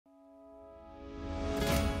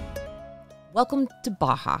Welcome to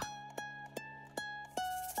Baja.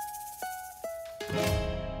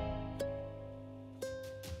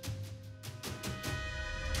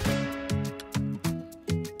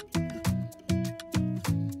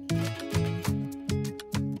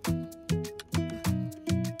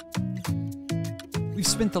 We've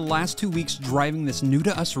spent the last 2 weeks driving this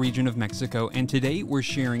new-to-us region of Mexico, and today we're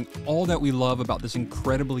sharing all that we love about this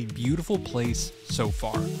incredibly beautiful place so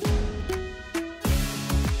far.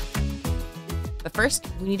 But first,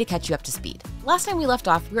 we need to catch you up to speed. Last time we left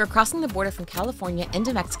off, we were crossing the border from California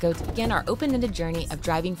into Mexico to begin our open-ended journey of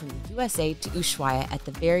driving from the USA to Ushuaia at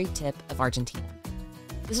the very tip of Argentina.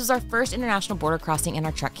 This was our first international border crossing in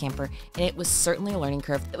our truck camper, and it was certainly a learning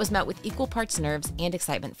curve that was met with equal parts nerves and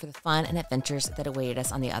excitement for the fun and adventures that awaited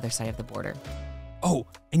us on the other side of the border. Oh,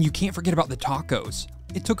 and you can't forget about the tacos.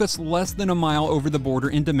 It took us less than a mile over the border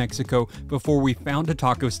into Mexico before we found a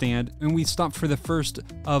taco stand, and we stopped for the first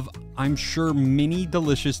of, I'm sure, many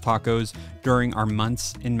delicious tacos during our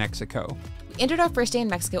months in Mexico. We entered our first day in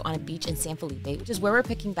Mexico on a beach in San Felipe, which is where we're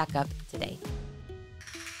picking back up today.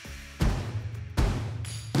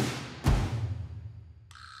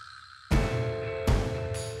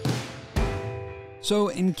 So,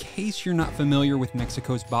 in case you're not familiar with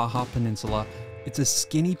Mexico's Baja Peninsula, it's a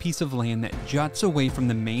skinny piece of land that juts away from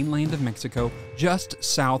the mainland of Mexico just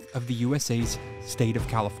south of the USA's state of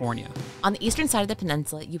California. On the eastern side of the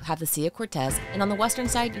peninsula, you have the Sea of Cortez, and on the western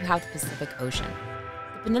side, you have the Pacific Ocean.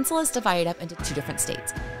 The peninsula is divided up into two different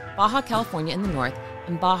states, Baja California in the north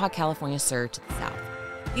and Baja California Sur to the south.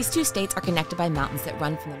 These two states are connected by mountains that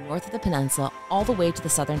run from the north of the peninsula all the way to the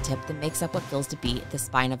southern tip that makes up what feels to be the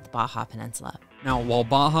spine of the Baja Peninsula. Now, while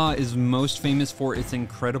Baja is most famous for its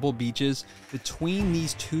incredible beaches, between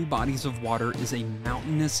these two bodies of water is a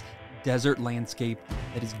mountainous desert landscape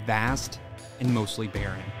that is vast and mostly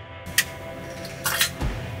barren.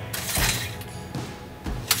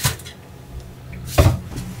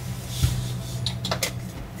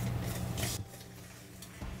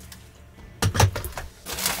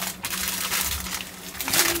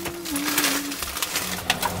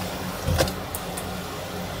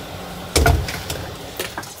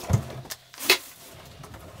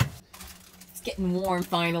 Getting warm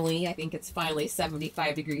finally. I think it's finally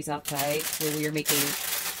 75 degrees outside, so we are making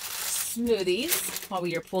smoothies while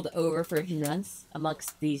we are pulled over for a few runs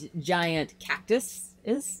amongst these giant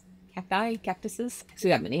cactuses. So we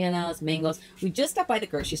got bananas, mangoes. We just stopped by the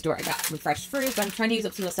grocery store. I got some fresh fruit, but I'm trying to use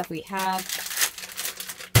up some of the stuff we have.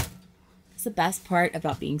 It's the best part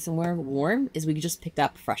about being somewhere warm is we just picked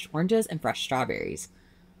up fresh oranges and fresh strawberries.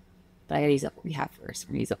 But I gotta use up what we have first.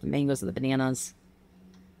 We're gonna use up the mangoes and the bananas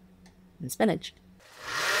and spinach.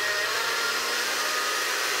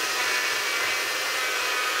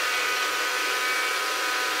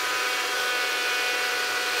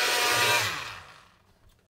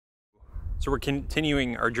 So we're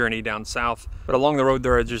continuing our journey down south, but along the road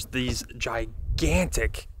there are just these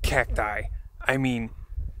gigantic cacti. I mean,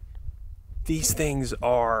 these things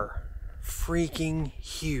are freaking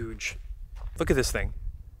huge. Look at this thing.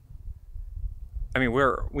 I mean,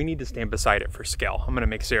 we need to stand beside it for scale. I'm gonna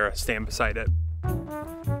make Sarah stand beside it.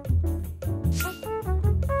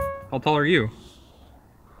 How tall are you?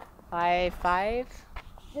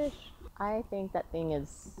 5'5"-ish. I think that thing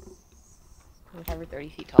is 25 or 30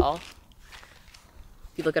 feet tall. If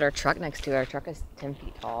you look at our truck next to it, our truck is 10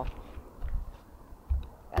 feet tall.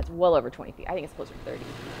 That's well over 20 feet. I think it's closer to 30.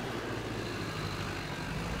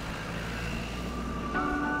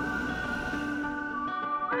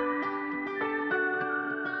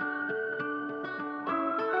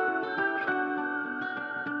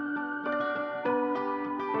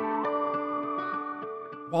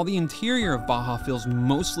 While the interior of Baja feels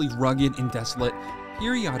mostly rugged and desolate,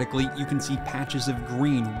 periodically you can see patches of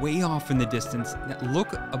green way off in the distance that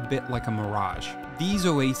look a bit like a mirage. These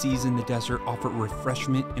oases in the desert offer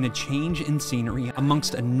refreshment and a change in scenery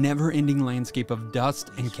amongst a never-ending landscape of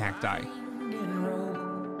dust and cacti.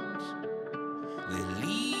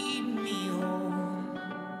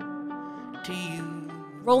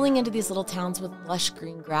 Rolling into these little towns with lush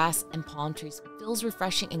green grass and palm trees feels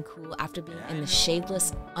refreshing and cool after being in the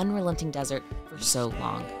shadeless, unrelenting desert for so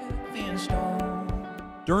long.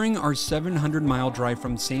 During our 700-mile drive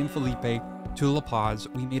from San Felipe to La Paz,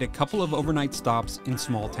 we made a couple of overnight stops in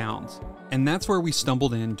small towns. And that's where we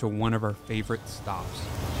stumbled into one of our favorite stops.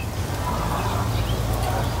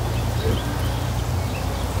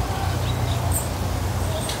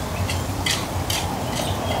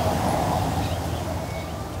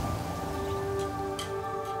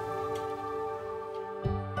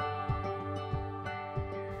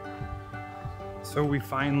 So we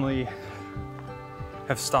finally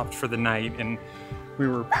have stopped for the night, and we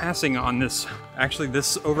were passing on this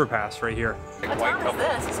overpass right here. What town is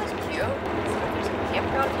this? This is cute. There's a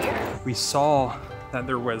campground here. We saw that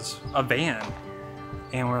there was a van,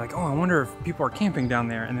 and we're like, oh, I wonder if people are camping down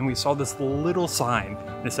there. And then we saw this little sign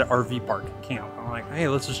that said RV park camp. I'm like, hey,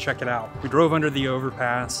 let's just check it out. We drove under the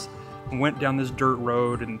overpass and went down this dirt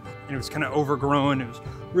road, and it was kind of overgrown. It was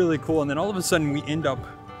really cool. And then all of a sudden we end up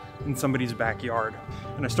in somebody's backyard,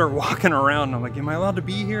 and I start walking around, and I'm like, am I allowed to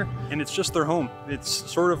be here? And it's just their home. It's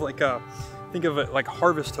sort of like think of it like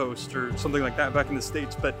Harvest Host or something like that back in the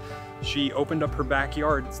States, but she opened up her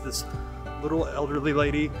backyard. It's this little elderly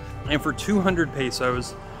lady, and for 200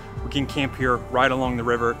 pesos we can camp here right along the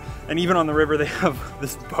river. And even on the river they have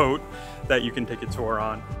this boat that you can take a tour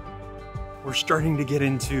on. We're starting to get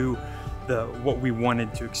into what we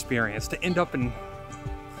wanted to experience, to end up in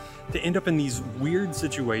these weird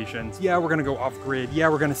situations. Yeah, we're gonna go off grid. Yeah,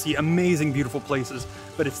 we're gonna see amazing, beautiful places,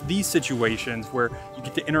 but it's these situations where you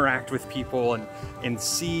get to interact with people and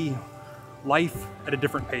see life at a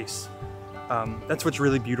different pace. That's what's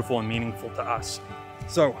really beautiful and meaningful to us.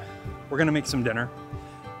 So we're gonna make some dinner,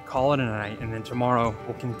 call it a night, and then tomorrow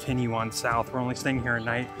we'll continue on south. We're only staying here a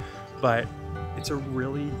night, but it's a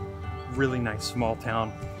really, really nice small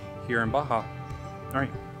town here in Baja. All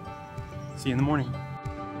right, see you in the morning.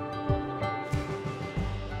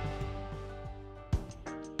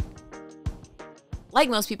 Like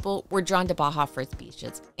most people, we're drawn to Baja for its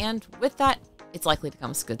beaches, and with that, it's likely to come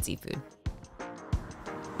with good seafood.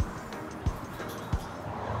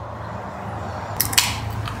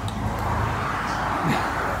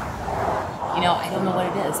 You know, I don't know what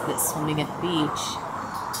it is, but swimming at the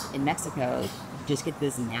beach in Mexico, you just get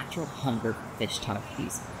this natural hunger for fish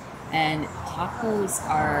tacos. And tacos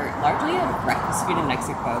are largely a breakfast food in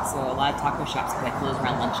Mexico, so a lot of taco shops close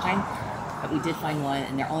around lunchtime. But we did find one,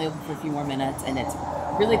 and they're only open for a few more minutes, and it's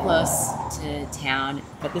really close to town.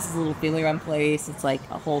 But this is a little family-run place. It's like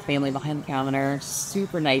a whole family behind the counter.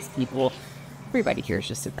 Super nice people. Everybody here is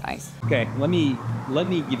just super nice. Okay, let me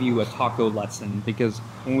give you a taco lesson, because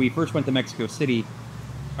when we first went to Mexico City,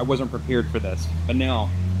 I wasn't prepared for this, but now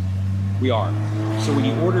we are. So when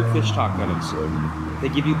you order fish tacos, they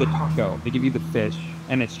give you the taco, they give you the fish,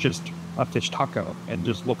 and it's just a fish taco. It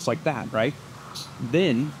just looks like that, right?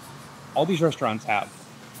 Then all these restaurants have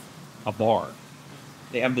a bar.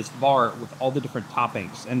 They have this bar with all the different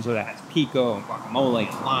toppings. And so that has pico and guacamole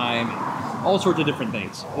and lime and all sorts of different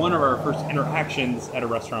things. One of our first interactions at a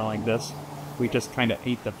restaurant like this, we just kind of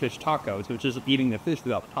ate the fish tacos, which is eating the fish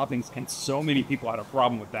without toppings. And so many people had a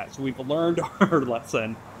problem with that. So we've learned our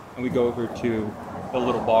lesson, and we go over to the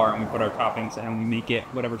little bar and we put our toppings and we make it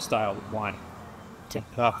whatever style we want.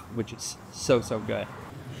 Which is so good.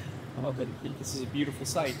 Oh, but this is a beautiful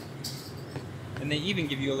sight. And they even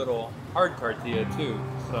give you a little hard tortilla too,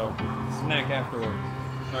 so snack afterwards.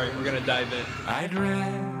 All right, we're gonna dive in. I'd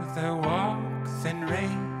rather walk than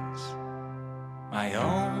race. My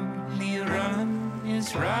only run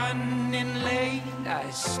is running late. I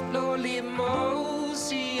slowly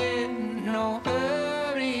mosey in, no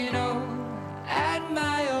hurry, no. At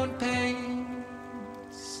my own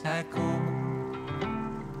pace I go.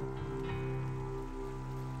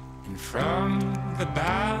 And from the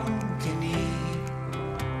balcony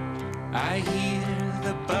I hear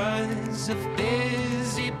the buzz of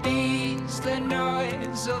busy bees, the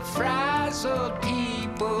noise of frazzled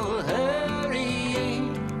people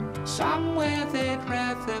hurrying somewhere they'd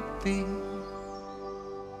rather be.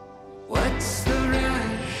 What's the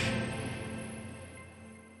rush?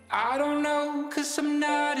 I don't know, 'cause I'm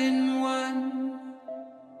not in one.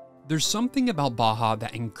 There's something about Baja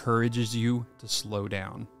that encourages you to slow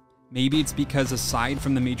down. Maybe it's because aside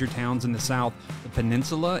from the major towns in the south, the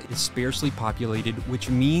peninsula is sparsely populated, which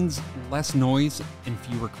means less noise and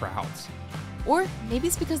fewer crowds. Or maybe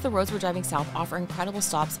it's because the roads we're driving south offer incredible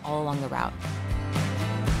stops all along the route.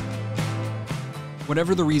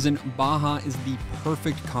 Whatever the reason, Baja is the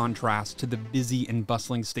perfect contrast to the busy and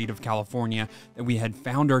bustling state of California that we had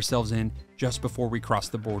found ourselves in just before we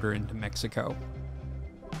crossed the border into Mexico.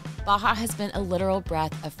 Baja has been a literal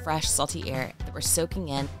breath of fresh, salty air that we're soaking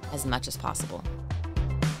in as much as possible.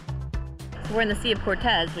 We're in the Sea of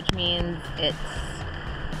Cortez, which means it's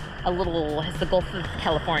the Gulf of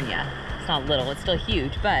California. It's not little, it's still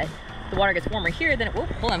huge, but the water gets warmer here than it will,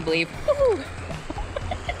 hold on, believe.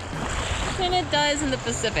 Than it does in the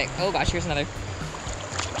Pacific. Oh gosh, here's another.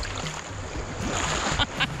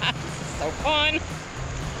 So fun.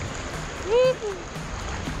 Woo.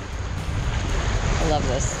 I love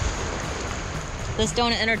this. This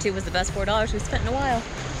donut inner tube was the best $4 we've spent in a while.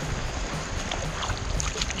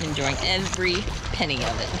 I'm enjoying every penny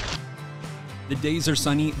of it. The days are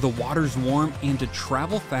sunny, the water's warm, and to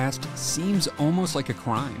travel fast seems almost like a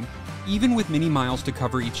crime. Even with many miles to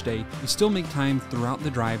cover each day, we still make time throughout the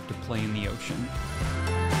drive to play in the ocean.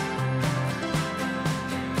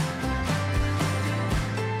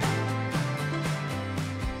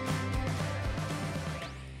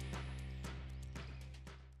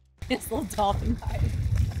 This little dolphin guy.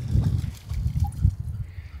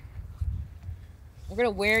 We're gonna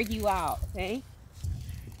wear you out, okay?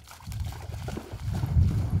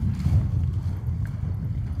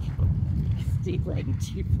 Deep leg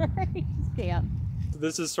cheaper. Damn.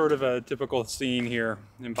 This is sort of a typical scene here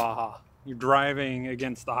in Baja. You're driving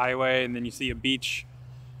against the highway and then you see a beach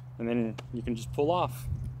and then you can just pull off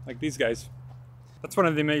like these guys. That's one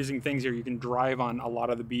of the amazing things here. You can drive on a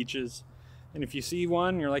lot of the beaches. And if you see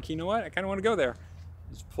one, you're like, you know what? I kind of want to go there.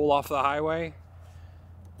 Just pull off the highway,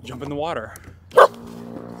 jump in the water.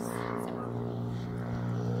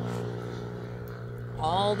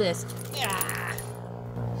 All this. Yeah.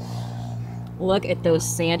 Look at those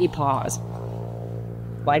sandy paws.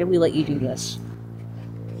 Why did we let you do this?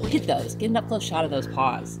 Look at those. Get an up close shot of those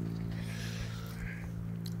paws.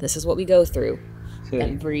 This is what we go through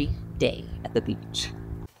every day at the beach.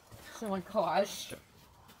 Oh my gosh.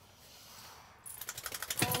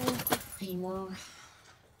 Oh, Kramer.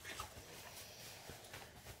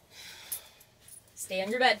 Stay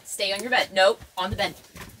on your bed. Stay on your bed. Nope. On the bed.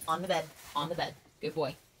 On the bed. On the bed. Good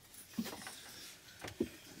boy.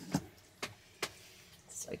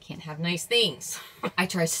 So I can't have nice things. I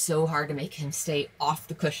try so hard to make him stay off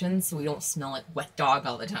the cushions so we don't smell like wet dog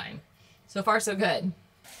all the time. So far, so good.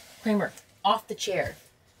 Kramer, off the chair.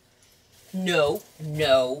 No,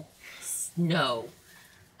 no, no.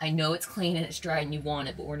 I know it's clean and it's dry and you want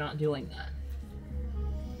it, but we're not doing that.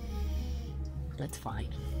 That's fine.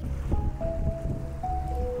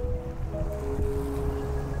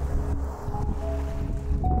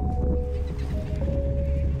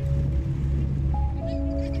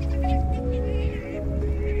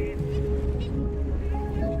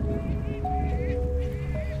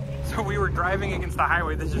 So we were driving against the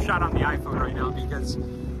highway. This is shot on the iPhone right now because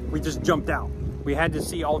we just jumped out. We had to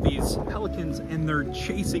see all these pelicans and they're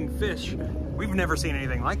chasing fish. We've never seen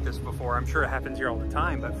anything like this before. I'm sure it happens here all the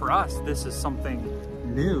time, but for us, this is something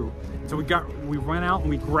new. So we went out and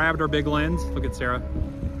we grabbed our big lens. Look at Sarah,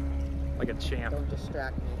 like a champ. Don't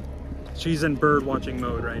distract me. She's in bird watching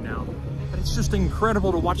mode right now. But it's just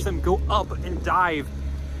incredible to watch them go up and dive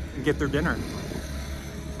and get their dinner.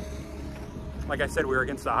 Like I said, we were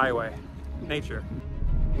against the highway. Nature.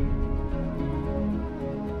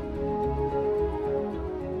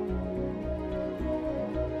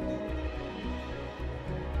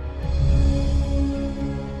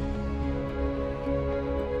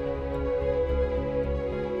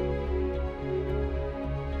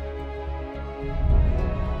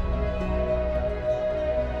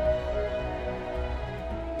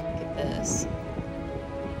 Look at this.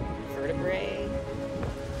 Vertebrae.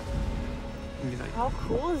 How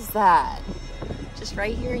cool is that? Just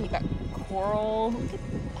right here, you got coral. Look at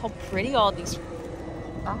how pretty all these.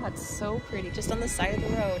 Oh, it's so pretty. Just on the side of the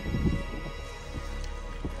road.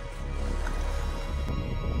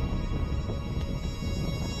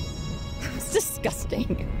 It's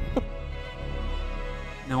disgusting.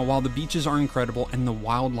 Now, while the beaches are incredible and the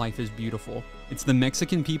wildlife is beautiful, it's the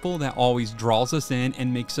Mexican people that always draws us in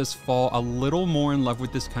and makes us fall a little more in love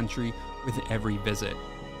with this country with every visit.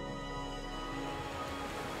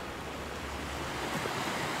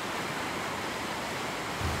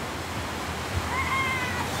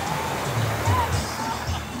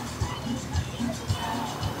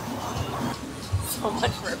 So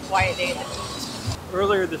much for a quiet day at the beach.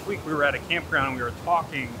 Earlier this week, we were at a campground and we were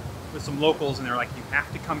talking with some locals and they're like, you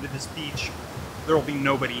have to come to this beach. There will be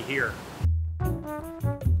nobody here.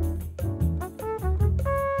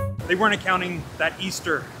 They weren't accounting that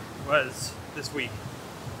Easter was this week.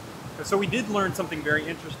 So we did learn something very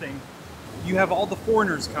interesting. You have all the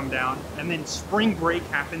foreigners come down and then spring break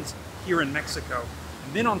happens here in Mexico.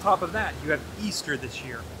 And then on top of that, you have Easter this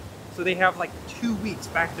year. So they have like 2 weeks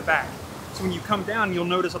back to back. So when you come down, you'll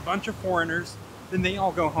notice a bunch of foreigners, then they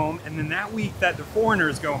all go home, and then that week that the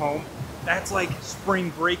foreigners go home, that's like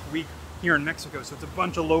spring break week here in Mexico. So it's a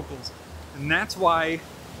bunch of locals. And that's why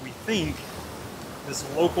we think this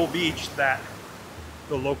local beach that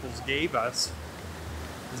the locals gave us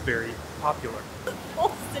is very popular. The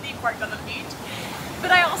whole city parked on the beach, but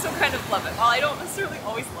I also kind of love it. While I don't necessarily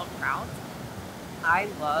always love crowds, I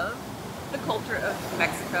love the culture of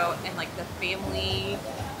Mexico and like the family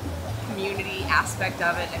community aspect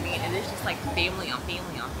of it. I mean, it is just like family on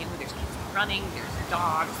family on family. There's kids running, there's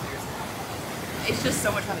dogs, there's it's just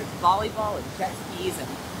so much fun. There's volleyball and jet skis and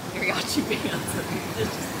mariachi bands. There's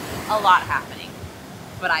just a lot happening.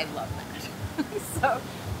 But I love that. So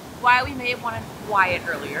while we may have wanted quiet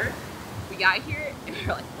earlier, we got here and we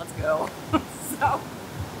were like, let's go. So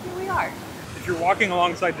here we are. If you're walking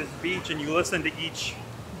alongside this beach and you listen to each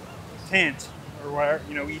tent or where,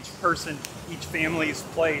 you know, each person, each family's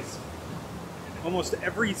place, almost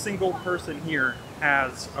every single person here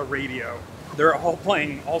has a radio. They're all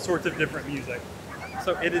playing all sorts of different music.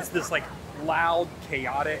 So it is this like loud,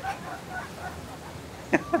 chaotic,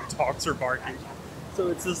 dogs are barking. So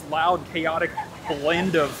it's this loud, chaotic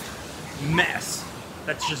blend of mess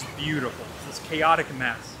that's just beautiful. This chaotic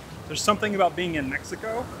mess. There's something about being in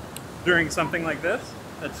Mexico during something like this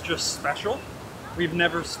that's just special. We've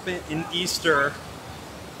never spent an Easter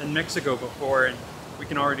in Mexico before, and we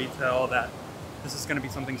can already tell that this is going to be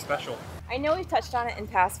something special. I know we've touched on it in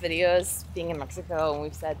past videos, being in Mexico, and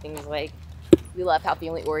we've said things like, we love how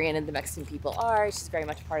family-oriented the Mexican people are. It's just very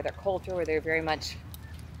much part of their culture, where they're very much,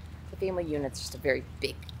 the family unit's just a very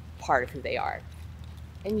big part of who they are.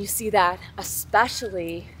 And you see that,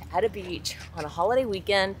 especially at a beach on a holiday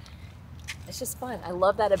weekend. It's just fun. I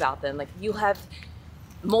love that about them. Like, you have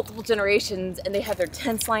multiple generations and they have their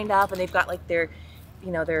tents lined up and they've got like their,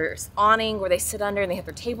 you know, their awning where they sit under and they have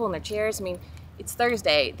their table and their chairs. I mean, it's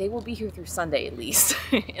Thursday. They will be here through Sunday at least.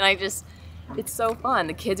 And it's so fun.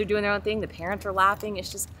 The kids are doing their own thing. The parents are laughing.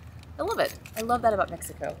 It's just, I love it. I love that about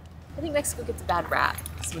Mexico. I think Mexico gets a bad rap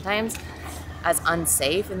sometimes as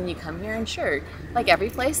unsafe, and then you come here and sure, like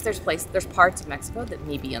every place, there's parts of Mexico that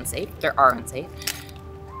may be unsafe. There are unsafe.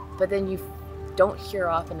 But then you don't hear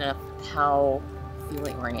often enough how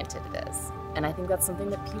family oriented it is. And I think that's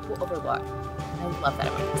something that people overlook. I love that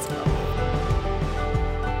about Mexico.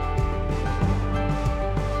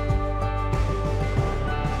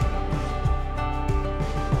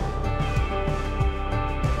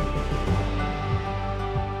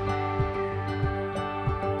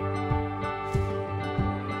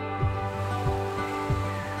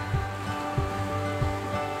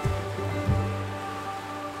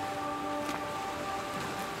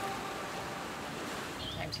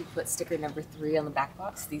 Put sticker number 3 on the back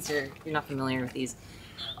box. These are, if you're not familiar with these,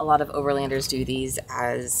 a lot of overlanders do these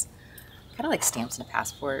as kind of like stamps in a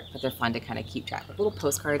passport, but they're fun to kind of keep track of. Little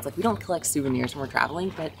postcards. Like, we don't collect souvenirs when we're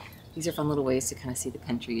traveling, but these are fun little ways to kind of see the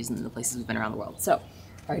countries and the places we've been around the world. So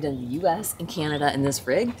I've already done the US and Canada in this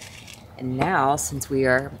rig, and now since we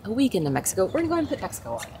are a week into Mexico, we're gonna go ahead and put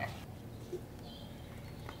Mexico on there.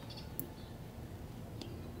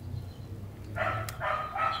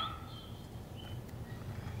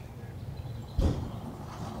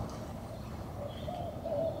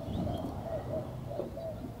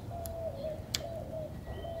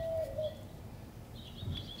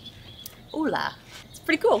 Hola. It's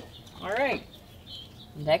pretty cool. All right.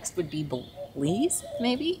 Next would be Belize,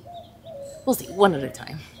 maybe? We'll see, one at a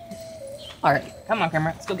time. All right, come on,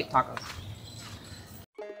 Kramer, let's go get tacos.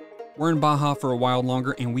 We're in Baja for a while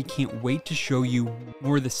longer, and we can't wait to show you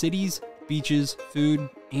more of the cities, beaches, food,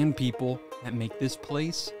 and people that make this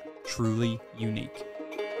place truly unique.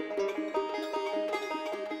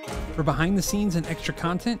 For behind the scenes and extra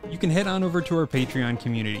content, you can head on over to our Patreon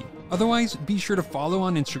community. Otherwise, be sure to follow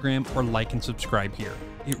on Instagram or like and subscribe here.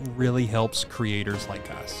 It really helps creators like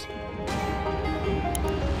us.